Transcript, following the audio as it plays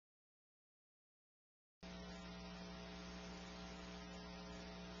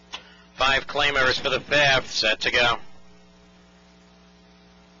5 claimers for the 5th, set to go.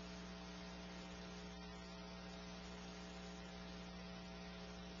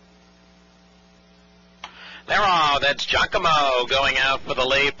 That's Giacomo going out for the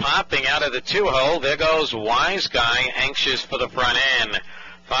lead, popping out of the 2-hole. There goes Wise Guy, anxious for the front end.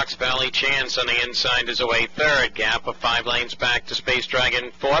 Fox Valley Chance on the inside is away 3rd. Gap of 5 lanes back to Space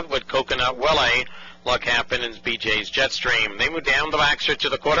Dragon 4th with Coconut Willie. Luck Happens, BJ's Jetstream. They move down the backstretch to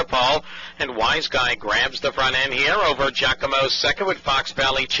the quarter pole, and Wise Guy grabs the front end here over Giacomo's 2nd with Fox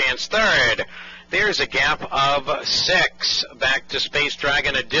Valley Chance 3rd. There's a gap of 6 back to Space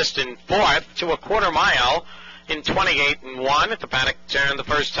Dragon, a distant 4th to a quarter mile in 28-1 at the paddock turn the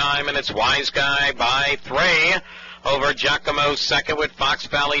first time, and it's Wise Guy by 3 over Giacomo's 2nd with Fox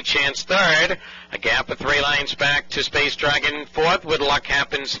Valley Chance 3rd. A gap of 3 lanes back to Space Dragon 4th with Luck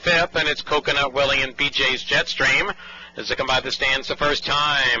Happens 5th, and it's Coconut Willie and BJ's Jetstream as they come by the stands the first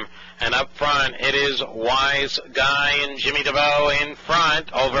time. And up front, it is Wise Guy and Jimmy DeVoe in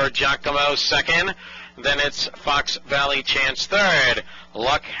front over Giacomo's 2nd. Then it's Fox Valley Chance 3rd.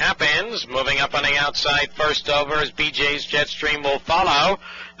 Luck Happens moving up on the outside first over as BJ's Jetstream will follow.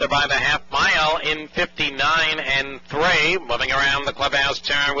 They're by the half mile in 59-3. Moving around the clubhouse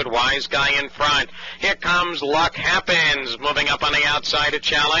turn with Wise Guy in front. Here comes Luck Happens moving up on the outside to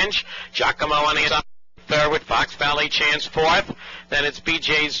challenge. Giacomo on the inside. 3rd with Fox Valley Chance 4th. Then it's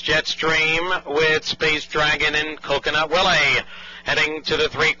BJ's Jetstream with Space Dragon and Coconut Willie. Heading to the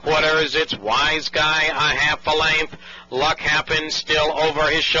 3/4, it's Wise Guy a half a length. Luck Happens still over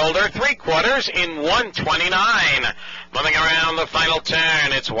his shoulder. 3/4 in 1:29. Moving around the final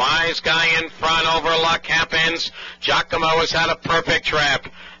turn, it's Wise Guy in front over Luck Happens. Giacomo has had a perfect trip.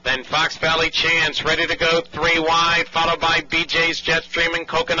 Then Fox Valley Chance ready to go 3 wide, followed by BJ's Jetstream and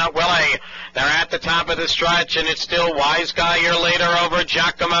Coconut Willie. They're at the top of the stretch, and it's still Wise Guy your leader over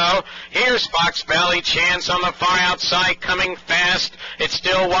Giacomo. Here's Fox Valley Chance on the far outside coming fast. It's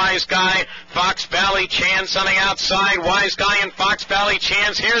still Wise Guy, Fox Valley Chance on the outside. Wise Guy and Fox Valley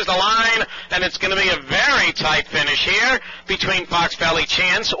Chance. Here's the line, and it's going to be a very tight finish here between Fox Valley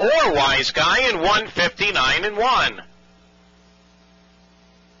Chance or Wise Guy in 1:59-1.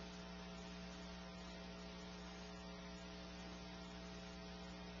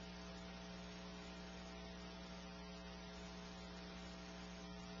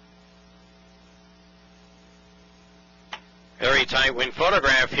 Very tight win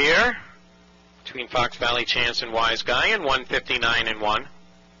photograph here between Fox Valley Chance and Wise Guy in 1:59-1.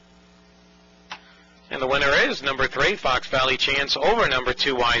 And the winner is number 3, Fox Valley Chance over number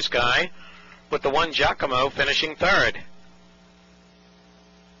 2, Wise Guy, with the 1 Giacomo finishing 3rd.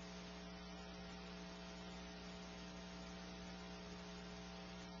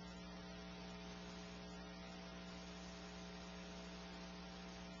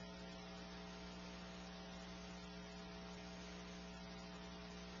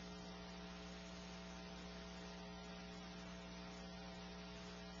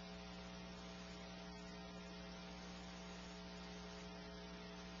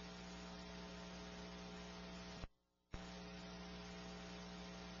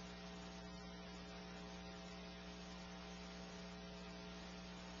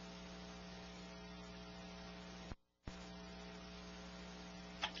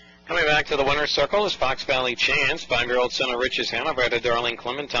 Coming back to the winner's circle is Fox Valley Chance, 5-year-old son of Rich's Hanover at a Darling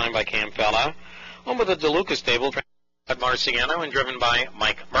Clementine by Cam Fella. Home with the DeLuca stable at Marciano and driven by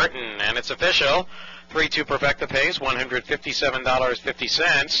Mike Merton. And it's official. 3-2 Perfecta pays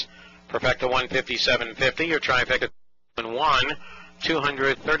 $157.50. Perfecta $157.50. Your trifecta 1,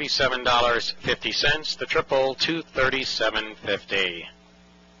 $237.50. The triple $237.50.